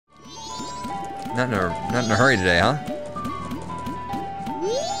Not in a hurry today, huh?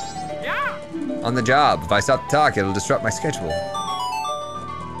 Yeah. On the job. If I stop to talk, it'll disrupt my schedule.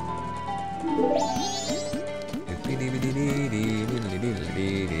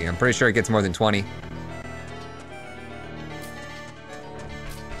 I'm pretty sure it gets more than 20.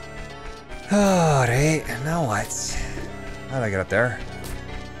 Alright, now what? How do I get up there?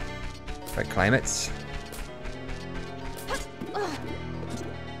 If I climb it?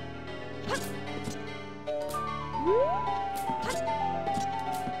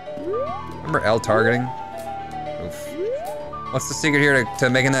 Remember L targeting? Oof. What's the secret here to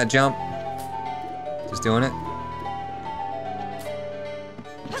making that jump? Just doing it?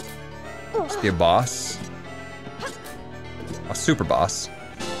 Just be a boss? A super boss?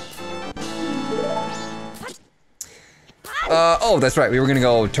 Oh, that's right. We were gonna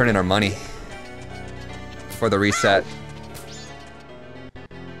go turn in our money for the reset.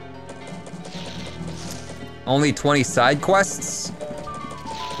 Only 20 side quests?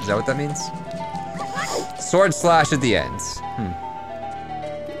 Is that what that means? Sword slash at the end.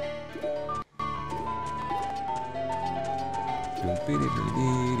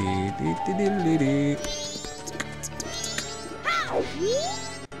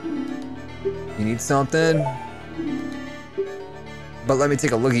 You need something? But let me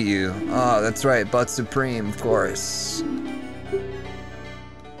take a look at you. Oh, that's right, Butt Supreme, of course.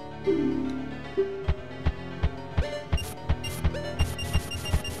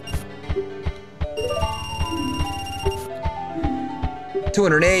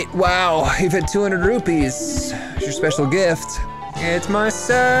 $208, wow, you've hit 200 rupees. It's your special gift. It's my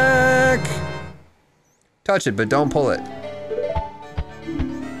sack. Touch it, but don't pull it.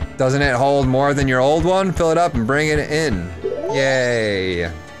 Doesn't it hold more than your old one? Fill it up and bring it in. Yay.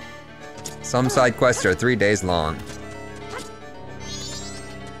 Some side quests are 3 days long.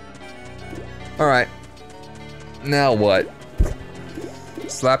 All right, now what?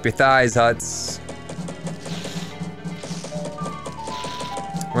 Slap your thighs, Huts.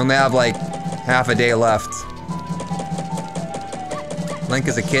 We only have like half a day left. Link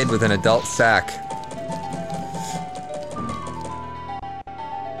is a kid with an adult sack.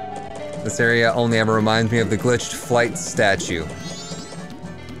 This area only ever reminds me of the glitched flight statue.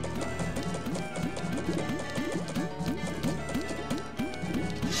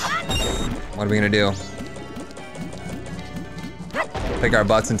 What are we gonna do? Pick our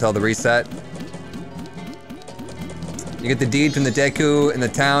butts until the reset. You get the deed from the Deku in the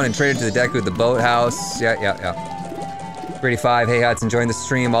town and trade it to the Deku at the boathouse. Yeah. 35, hey Huts, enjoying the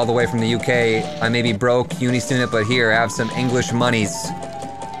stream all the way from the UK. I may be broke, uni student, but here, have some English monies.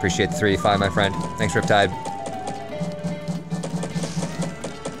 Appreciate the 385, my friend. Thanks, Riptide.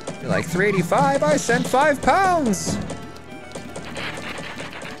 You're like, 385? I sent £5!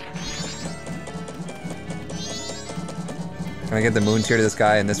 Can I get the moon tier to this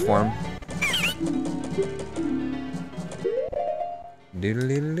guy in this form?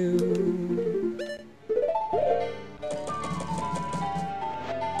 Doodle-doodle-doo.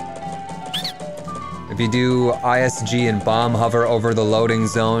 If you do ISG and bomb hover over the loading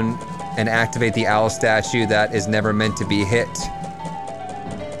zone and activate the owl statue, that is never meant to be hit.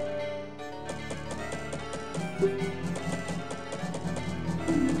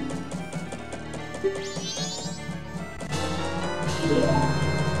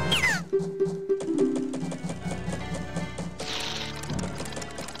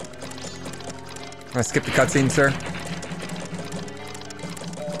 Wanna skip the cutscene, sir?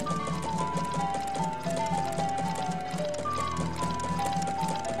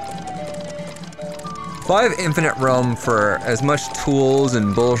 If I have infinite room for as much tools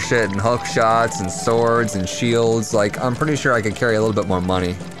and bullshit and hook shots and swords and shields, like, I'm pretty sure I could carry a little bit more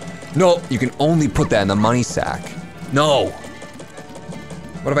money. No, you can only put that in the money sack. No!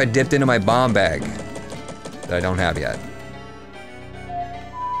 What if I dipped into my bomb bag that I don't have yet?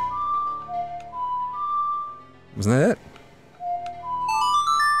 Wasn't that it?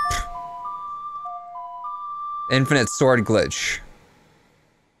 Infinite sword glitch.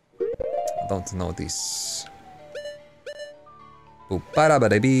 I don't know these. Boop ba da ba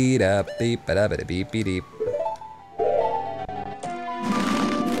da bee da beep ba da ba da beep beep deep.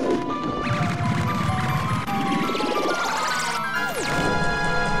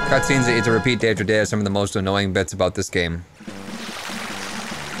 Cutscenes that you to repeat day after day are some of the most annoying bits about this game.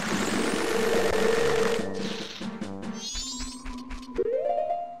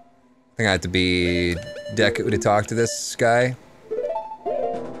 I think I have to be Deku to talk to this guy.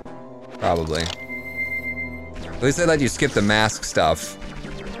 Probably. At least they let you skip the mask stuff.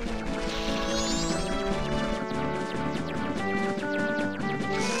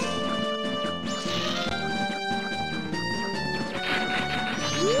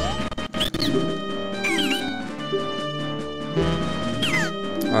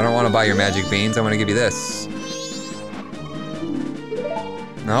 I don't want to buy your magic beans. I want to give you this.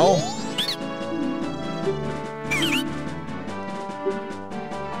 No?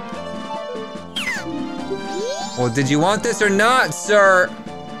 Well, did you want this or not, sir?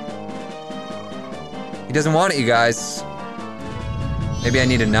 He doesn't want it, you guys. Maybe I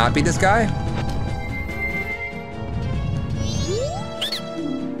need to not beat this guy?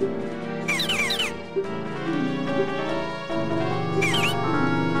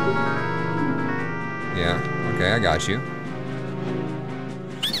 Yeah, okay, I got you.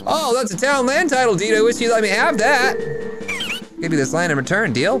 Oh, that's a town land title deed. I wish you'd let me have that. Give you this land in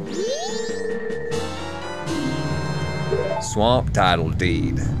return, deal? Swamp title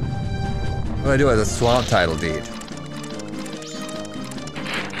deed. What do I do with a swamp title deed?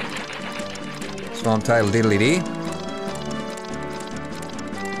 Swamp title diddly dee.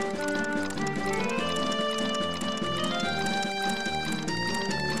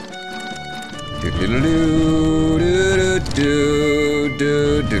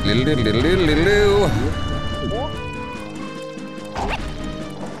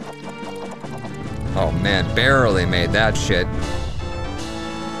 Oh man, barely made that shit.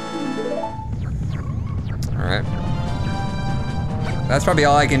 Alright. That's probably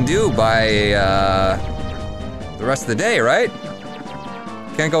all I can do by the rest of the day, right?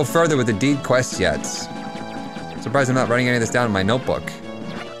 Can't go further with the deed quest yet. Surprised I'm not writing any of this down in my notebook.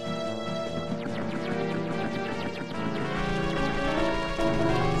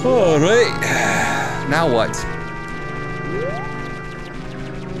 Alright. Now what?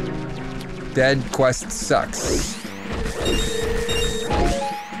 Dead quest sucks.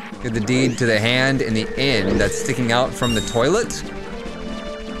 Give the deed to the hand in the inn that's sticking out from the toilet?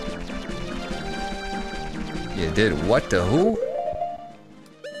 You did what to who?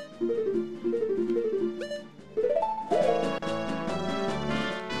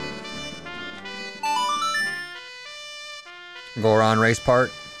 Goron race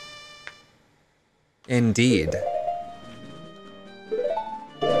part? Indeed.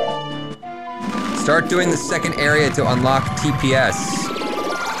 Start doing the second area to unlock TPS.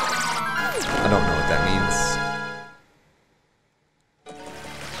 I don't know what that means.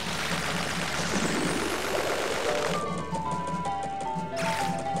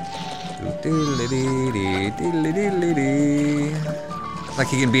 Like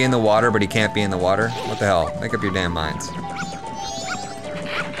he can be in the water, but he can't be in the water? What the hell? Make up your damn minds.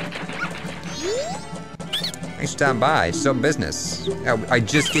 Thanks for stopping by. It's still business. I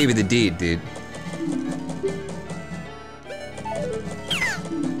just gave you the deed, dude.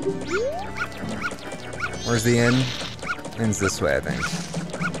 Where's the inn? Inn's this way, I think.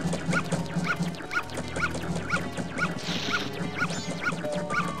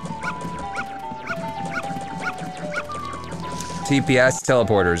 TPS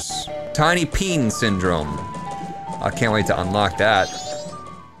teleporters. Tiny Peen syndrome. I can't wait to unlock that.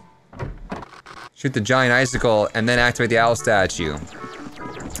 Shoot the giant icicle and then activate the owl statue.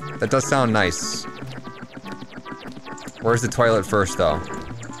 That does sound nice. Where's the toilet first, though?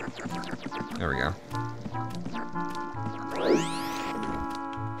 There we go.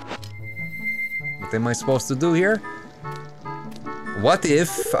 What am I supposed to do here? What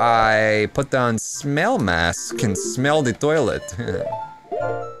if I put down smell mask and smell the toilet?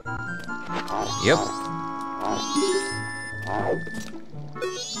 Yep.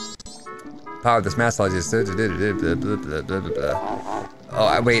 Power this mask allows you to...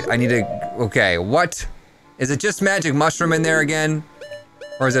 Oh, wait, I need to... Okay, what? Is it just magic mushroom in there again?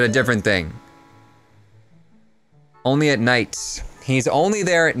 Or is it a different thing? Only at night. He's only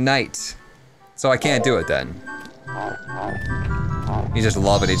there at night. So I can't do it then. You just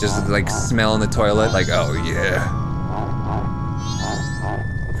love it. He's just like smelling the toilet, like, oh yeah.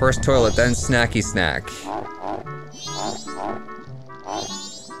 First toilet, then snacky snack.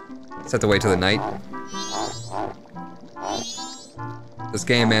 Just have to wait till the night. This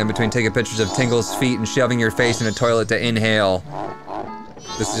game, man, between taking pictures of Tingle's feet and shoving your face in a toilet to inhale.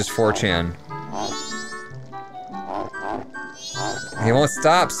 This is just 4chan. He won't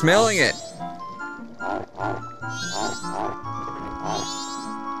stop smelling it.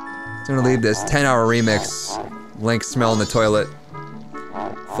 I'm gonna leave this 10-hour remix. Link smelling the toilet.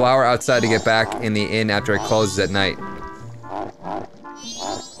 Flower outside to get back in the inn after it closes at night.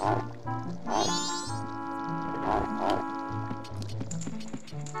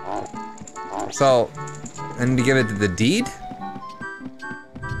 So, I need to give it the deed?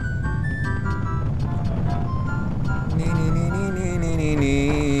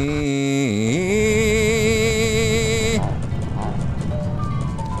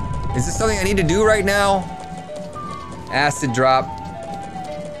 Is this something I need to do right now? Acid drop.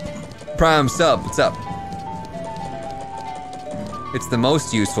 Prime sub, what's up? It's the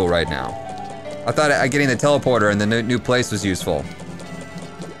most useful right now. I thought getting the teleporter in the new place was useful.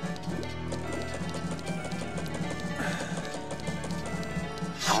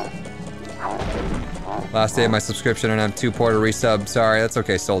 Last day of my subscription and I'm 2 Porter resub. Sorry, that's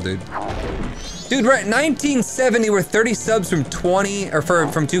okay, Soul Dude. Dude, we're at 1970, we're 30 subs from 20, or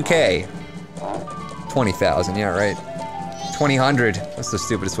from 2K. 20,000, yeah, right. 2000, that's the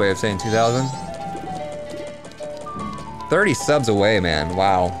stupidest way of saying 2,000. 30 subs away, man,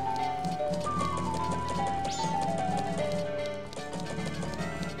 wow.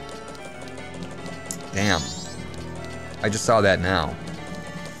 Damn. I just saw that now.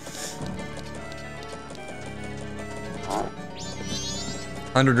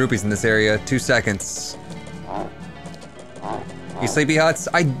 ₹100 in this area, 2 seconds. You sleepy huts?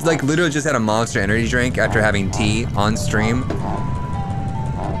 I like literally just had a Monster energy drink after having tea on stream.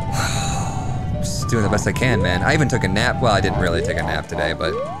 Just doing the best I can, man. I even took a nap. Well, I didn't really take a nap today,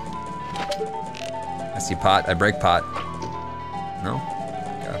 but I see pot. I break pot. No?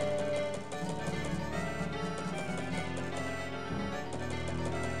 Okay.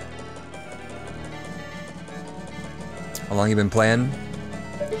 How long you been playing?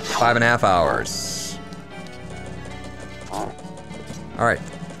 5.5 hours. All right,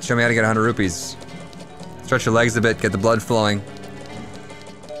 show me how to get 100 rupees. Stretch your legs a bit, get the blood flowing.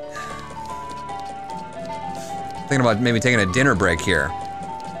 Thinking about maybe taking a dinner break here.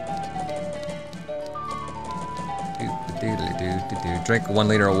 Drink 1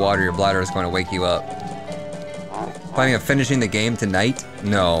 liter of water, your bladder is going to wake you up. Planning on finishing the game tonight?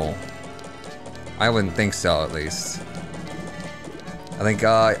 No. I wouldn't think so, at least. I think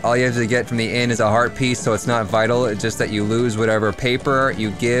all you have to get from the inn is a heart piece, so it's not vital. It's just that you lose whatever paper you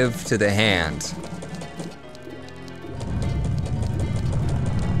give to the hand.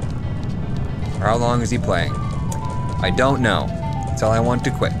 How long is he playing? I don't know. Until I want to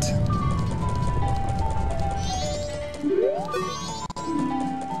quit.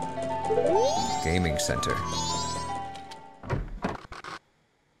 Gaming center.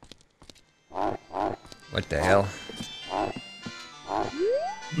 What the hell?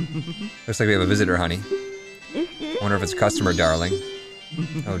 Looks like we have a visitor, honey. Wonder if it's customer, darling.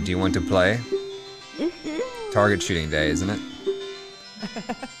 Oh, do you want to play? Target shooting day, isn't it?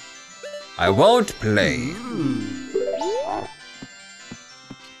 I won't play.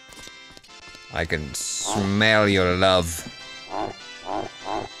 I can smell your love.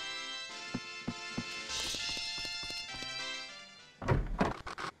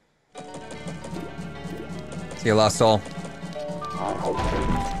 See you, Lost Soul.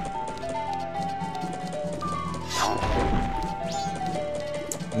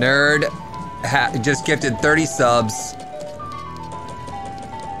 Nerd just gifted 30 subs.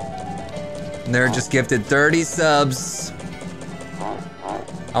 Nerd just gifted 30 subs.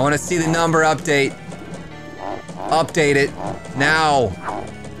 I want to see the number update. Update it now.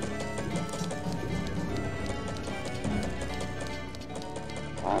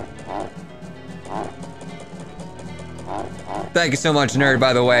 Thank you so much, Nerd,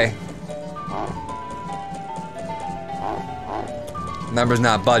 by the way. Number's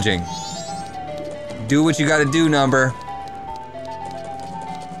not budging. Do what you gotta do, number.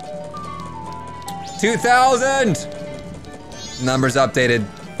 2,000! Number's updated.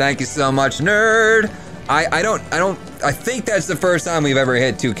 Thank you so much, Nerd. I think that's the first time we've ever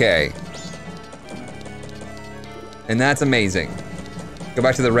hit 2K. And that's amazing. Go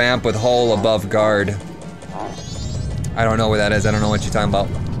back to the ramp with hole above guard. I don't know where that is. I don't know what you're talking about.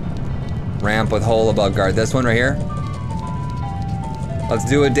 Ramp with hole above guard. This one right here? Let's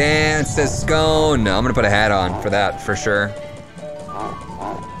do a dance to Scone. No, I'm gonna put a hat on for that, for sure.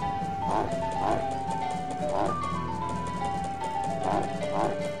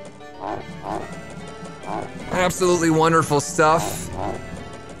 Absolutely wonderful stuff.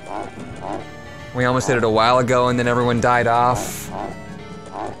 We almost did it a while ago and then everyone died off.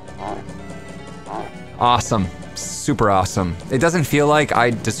 Awesome. Super awesome. It doesn't feel like I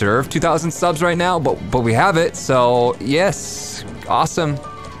deserve 2,000 subs right now, but we have it, so yes. Awesome.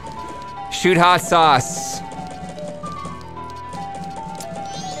 Shoot hot sauce.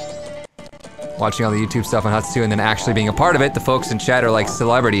 Watching all the YouTube stuff on Huts too and then actually being a part of it, the folks in chat are like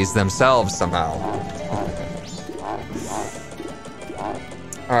celebrities themselves somehow.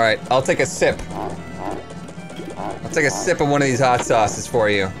 Alright, I'll take a sip. I'll take a sip of one of these hot sauces for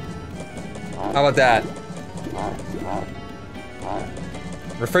you. How about that?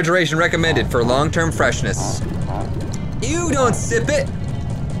 Refrigeration recommended for long-term freshness. You don't sip it!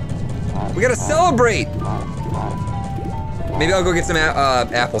 We gotta celebrate! Maybe I'll go get some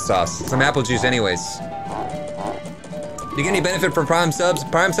applesauce, some apple juice anyways. Do you get any benefit from Prime subs?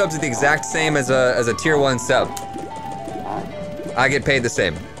 Prime subs are the exact same as a tier 1 sub. I get paid the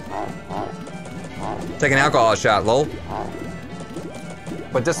same. Take an alcohol shot, lol.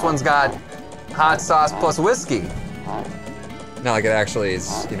 But this one's got hot sauce plus whiskey. Not like it actually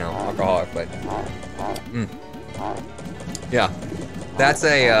is, you know, alcoholic, but. Yeah. That's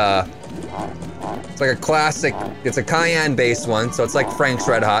a, it's like a classic, it's a cayenne-based one, so it's like Frank's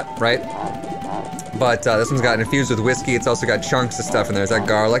Red Hot, right? But this one's got infused with whiskey. It's also got chunks of stuff in there. Is that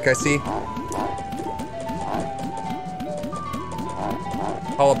garlic I see?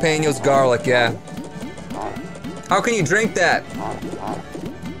 Jalapenos, garlic, yeah. How can you drink that?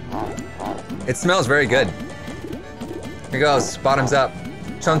 It smells very good. Here goes, bottoms up.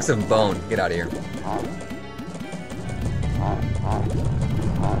 Chunks of bone. Get out of here.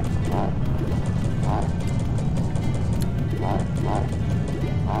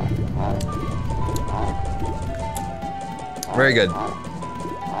 Very good.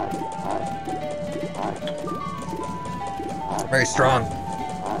 Very strong.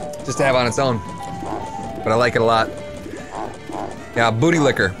 Just to have on its own. But I like it a lot. Yeah, booty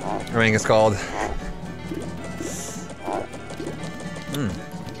liquor, I think it's called.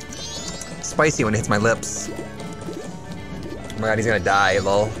 Spicy when it hits my lips. Oh my god, he's gonna die,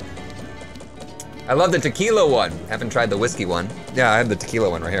 lol. I love the tequila one. Haven't tried the whiskey one. Yeah, I have the tequila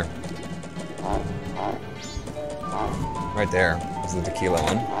one right here. Right there is the tequila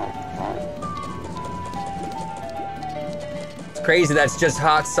one. It's crazy that's just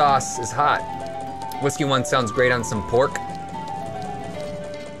hot sauce is hot. Whiskey one sounds great on some pork.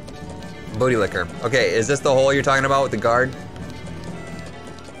 Booty liquor. Okay, is this the hole you're talking about with the guard?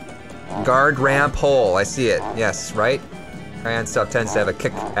 Guard ramp hole, I see it. Yes, right? Cayenne stuff tends to have a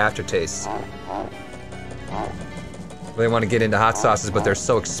kick aftertaste. Really want to get into hot sauces, but they're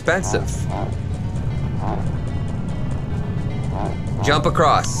so expensive. Jump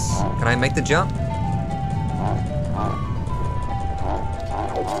across. Can I make the jump?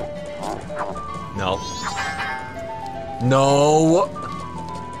 No. No!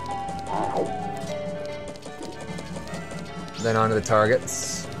 Then onto the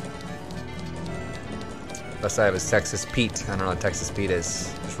targets. Best I have is Texas Pete. I don't know what Texas Pete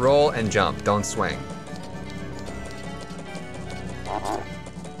is. Just roll and jump, don't swing.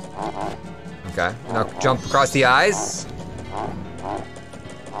 Okay, now jump across the eyes.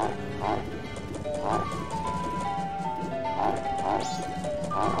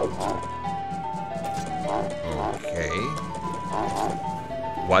 Okay.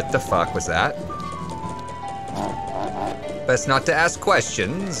 What the fuck was that? Best not to ask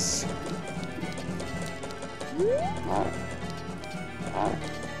questions.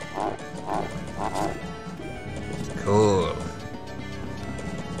 Cool.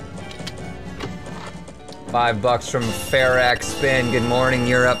 $5 from Farax Spin. Good morning,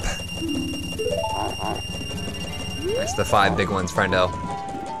 Europe. That's the 5 big ones, friendo.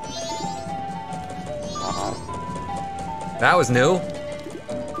 That was new.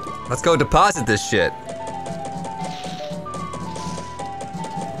 Let's go deposit this shit.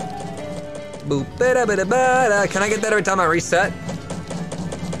 Boop, bada, bada, bada. Can I get that every time I reset?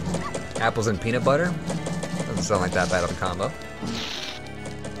 Apples and peanut butter? Doesn't sound like that bad of a combo.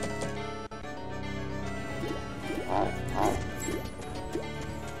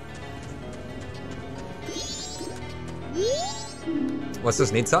 What's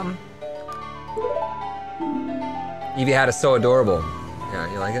this, need something? Evie had is so adorable.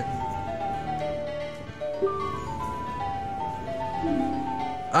 Yeah, you like it?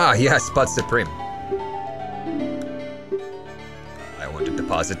 Ah, yes, Bud Supreme. I want to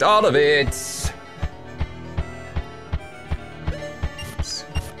deposit all of it. Oops.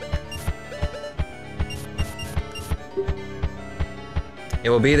 It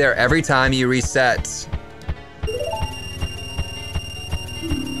will be there every time you reset.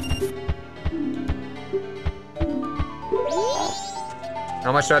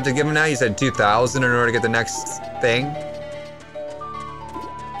 How much do I have to give him now? You said 2,000 in order to get the next thing.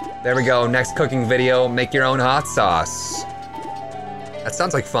 There we go, next cooking video, make your own hot sauce. That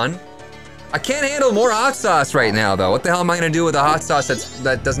sounds like fun. I can't handle more hot sauce right now though. What the hell am I gonna do with a hot sauce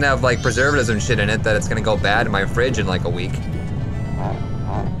that doesn't have like preservatives and shit in it that it's gonna go bad in my fridge in like a week?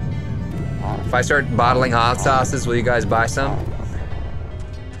 If I start bottling hot sauces, will you guys buy some?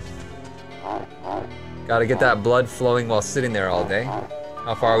 Gotta get that blood flowing while sitting there all day.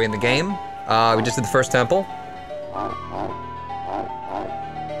 How far are we in the game? We just did the first temple.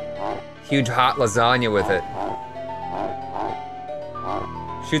 Huge hot lasagna with it.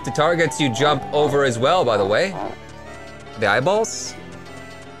 Shoot the targets you jump over as well, by the way. The eyeballs?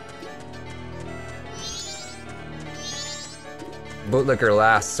 Bootlicker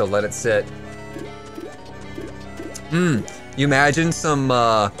last, so let it sit. You imagine some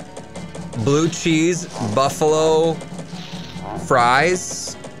blue cheese buffalo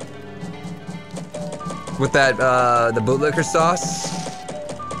fries with that the bootlicker sauce?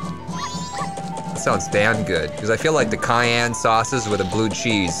 That sounds damn good, because I feel like the cayenne sauces with a blue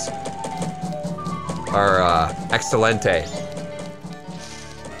cheese are excelente.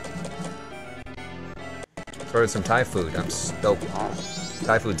 Ordered some Thai food. I'm stoked.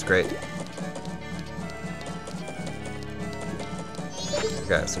 Thai food's great.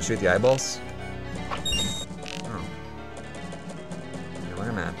 Okay, so shoot the eyeballs. Oh. Yeah, look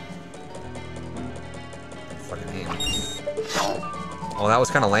at that. Fucking aim. Oh, that was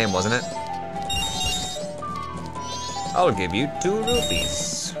kind of lame, wasn't it? I'll give you 2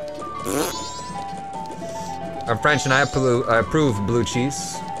 rupees. I'm French and I approve blue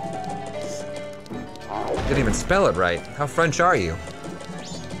cheese. Didn't even spell it right. How French are you?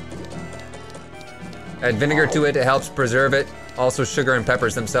 Add vinegar to it, it helps preserve it. Also sugar and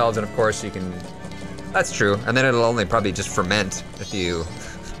peppers themselves, and of course you can... That's true, and then it'll only probably just ferment if you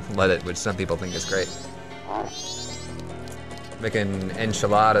let it, which some people think is great. Making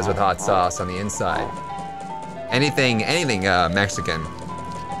enchiladas with hot sauce on the inside. Anything Mexican,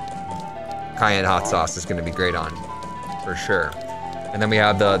 cayenne hot sauce is gonna be great on, for sure. And then we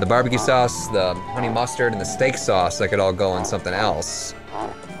have the barbecue sauce, the honey mustard, and the steak sauce that could all go in something else.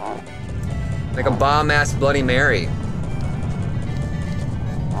 Like a bomb-ass Bloody Mary.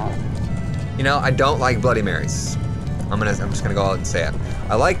 You know, I don't like Bloody Marys. I'm just gonna go out and say it.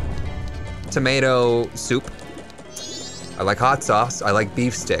 I like tomato soup. I like hot sauce. I like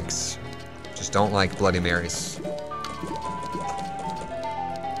beef sticks. Just don't like Bloody Marys.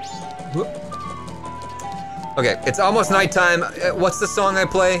 Okay, it's almost nighttime. What's the song I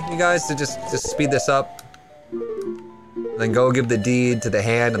play, you guys, to just speed this up? Then go give the deed to the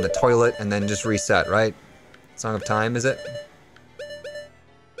hand on the toilet and then just reset, right? Song of Time, is it?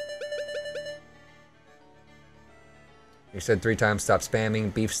 You said 3 times, stop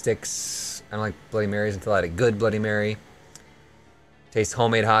spamming. Beef sticks. I don't like Bloody Marys until I had a good Bloody Mary. Taste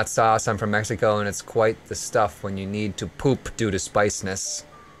homemade hot sauce. I'm from Mexico and it's quite the stuff when you need to poop due to spiciness.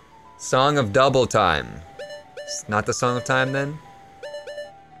 Song of Double Time. It's not the Song of Time then?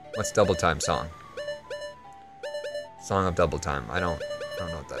 What's Double Time song? Song of Double Time. I don't know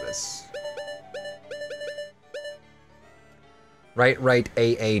what that is. Right,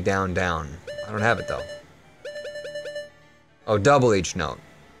 AA, down, down. I don't have it though. Oh, double each note.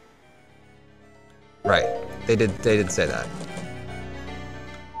 Right. They did say that.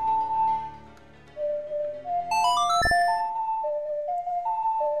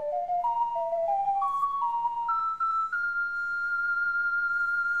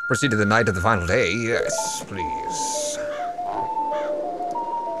 Proceed to the night of the final day. Yes, please.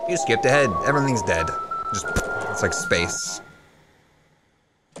 You skipped ahead. Everything's dead. Just, it's like space.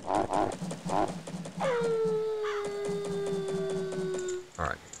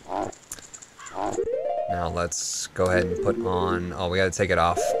 Alright. Now let's go ahead and put on... Oh, we gotta take it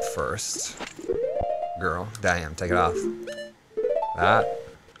off first. Girl, damn, take it off. That.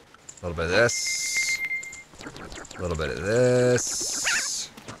 A little bit of this. A little bit of this.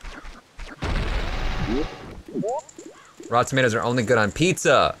 Raw tomatoes are only good on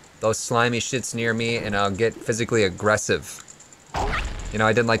pizza. Those slimy shits near me and I'll get physically aggressive. You know,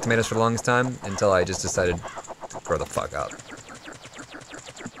 I didn't like tomatoes for the longest time until I just decided to grow the fuck up.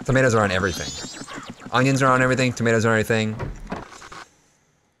 Tomatoes are on everything. Onions are on everything, tomatoes are on everything.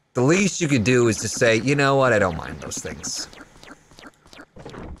 The least you could do is just say, you know what, I don't mind those things.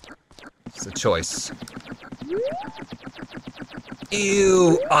 It's a choice.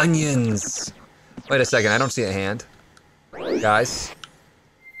 Ew, onions. Wait a second, I don't see a hand. Guys.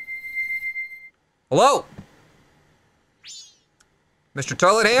 Hello? Mr.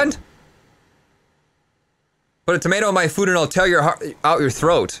 Toilet Hand? Put a tomato in my food and I'll tear your heart out your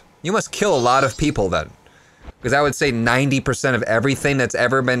throat. You must kill a lot of people then. Because I would say 90% of everything that's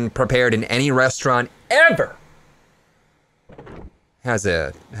ever been prepared in any restaurant ever has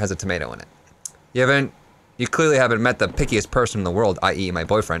a tomato in it. You clearly haven't met the pickiest person in the world, i.e. my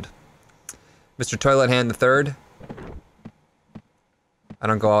boyfriend. Mr. Toilet Hand the Third. I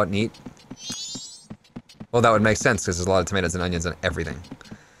don't go out and eat. Well, that would make sense because there's a lot of tomatoes and onions on everything.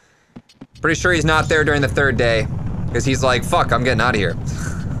 Pretty sure he's not there during the 3rd day because he's like, fuck, I'm getting out of here.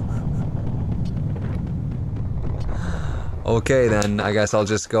 Okay, then I guess I'll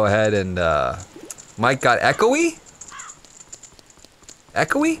just go ahead and, Mike got echoey?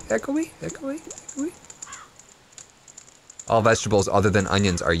 Echoey? Echoey? Echoey? Echoey? All vegetables other than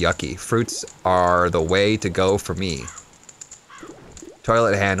onions are yucky. Fruits are the way to go for me.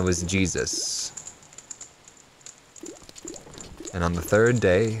 Toilet hand was Jesus. And on the third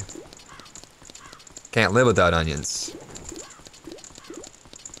day, can't live without onions.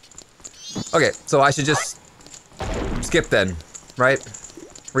 Okay, so I should just skip then, right?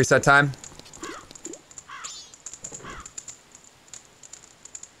 Reset time.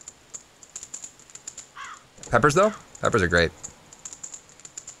 Peppers though? Peppers are great.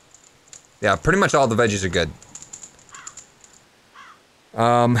 Yeah, pretty much all the veggies are good.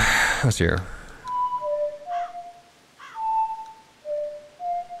 What's here?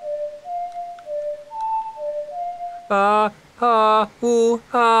 Ooh,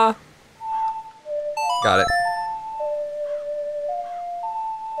 Got it.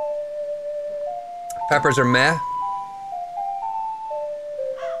 Peppers are meh.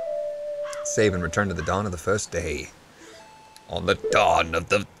 Save and return to the dawn of the first day. On the dawn of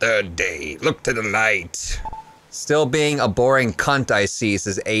the third day, look to the light. Still being a boring cunt, I see,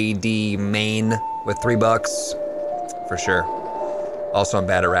 says AD Main with $3. For sure. Also, I'm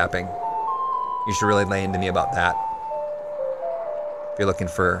bad at rapping. You should really lay into me about that. If you're looking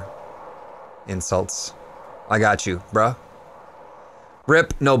for insults. I got you, bruh.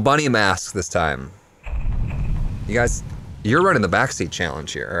 Rip, no bunny mask this time. You guys, you're running the backseat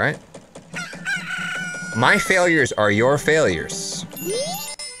challenge here, alright? My failures are your failures.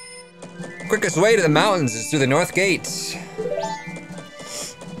 Quickest way to the mountains is through the north gate.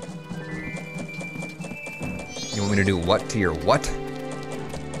 You want me to do what to your what?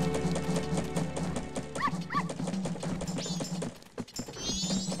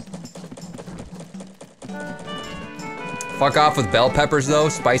 Fuck off with bell peppers though.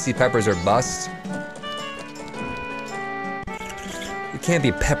 Spicy peppers are bust. You can't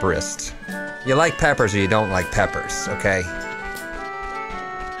be pepperist. You like peppers or you don't like peppers, okay?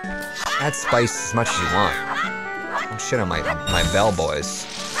 Add spice as much as you want. Don't shit on my bell boys.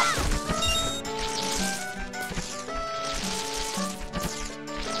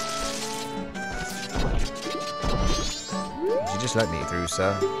 Did you just let me through,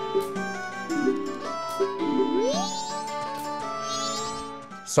 sir?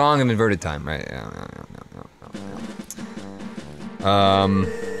 Song of inverted time, right? Yeah, no.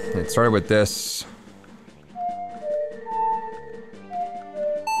 It started with this.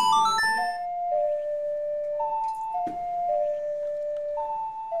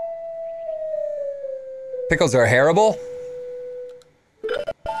 Pickles are terrible.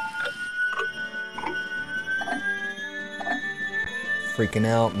 Freaking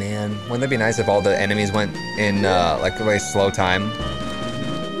out, man. Wouldn't that be nice if all the enemies went in like a very slow time?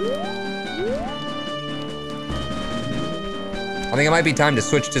 I think it might be time to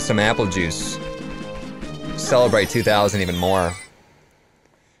switch to some apple juice. Celebrate 2000 even more.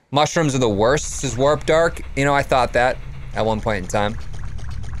 Mushrooms are the worst, says Warp Dark. You know, I thought that at one point in time.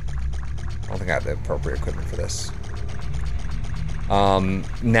 I don't think I have the appropriate equipment for this.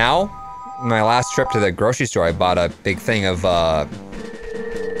 Now, my last trip to the grocery store, I bought a big thing of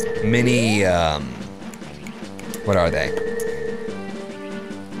mini, what are they?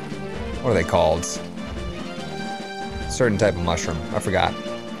 What are they called? Certain type of mushroom, I forgot.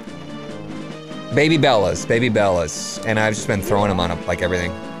 Baby Bellas, and I've just been throwing them on like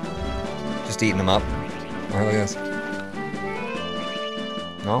everything. Just eating them up. Oh, look at this.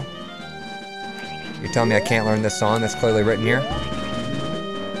 No? You're telling me I can't learn this song that's clearly written here?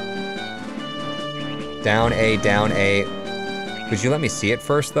 Down A, down A. Could you let me see it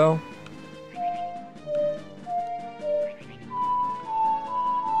first, though?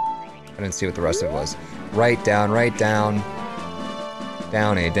 I didn't see what the rest of it was. Right down, right down.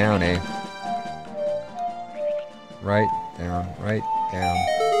 Down A, down A. Right down, right down.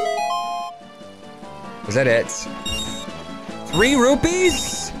 Was that it? 3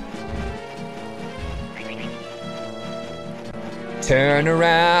 rupees? Turn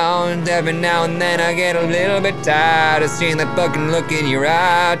around, every now and then I get a little bit tired of seeing that fucking look in your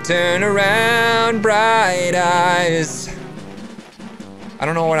eye. Turn around, bright eyes. I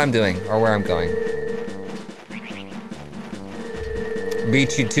don't know what I'm doing or where I'm going.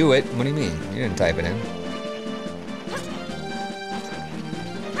 Beat you to it? What do you mean? You didn't type it in.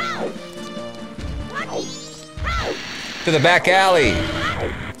 To the back alley.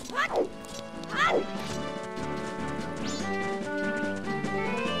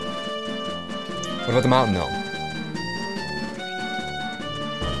 What about the mountain though?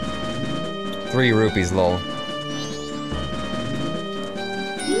 3 rupees, lol.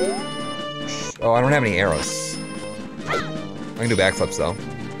 Oh, I don't have any arrows. I can do backflips though.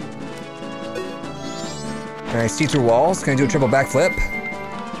 Can I see through walls? Can I do a triple backflip?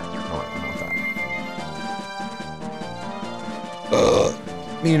 Oh, I don't want that. Ugh.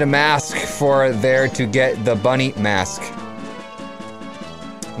 Need a mask for there to get the bunny mask.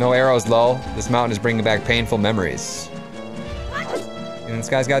 No arrows, lol. This mountain is bringing back painful memories. And this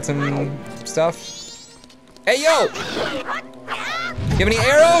guy's got some stuff. Hey, yo! You have any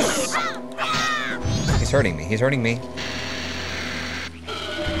arrows? He's hurting me. He's hurting me.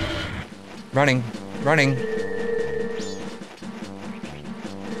 Running. Running.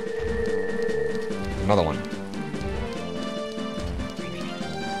 Another one.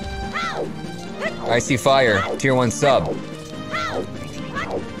 I see fire. Tier 1 sub.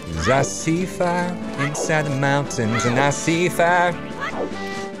 I see fire inside the mountains, and I see fire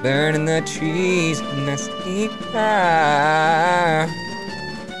burning the trees, and I see fire.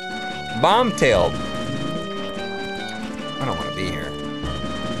 Bomb-tailed. I don't want to be here.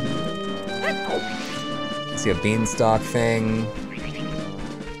 I see a beanstalk thing.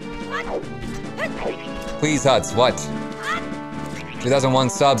 Please, Huts, what? 2001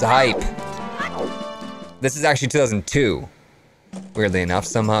 subs, hype. This is actually 2002. Weirdly enough,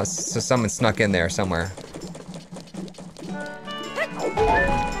 somehow, so someone snuck in there somewhere.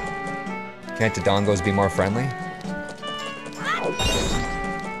 Can't the dongos be more friendly?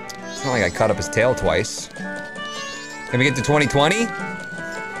 It's not like I cut up his tail twice. Can we get to 2020?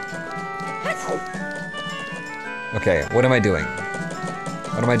 Okay, what am I doing?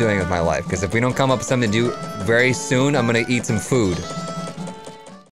 What am I doing with my life? Because if we don't come up with something to do very soon, I'm gonna eat some food.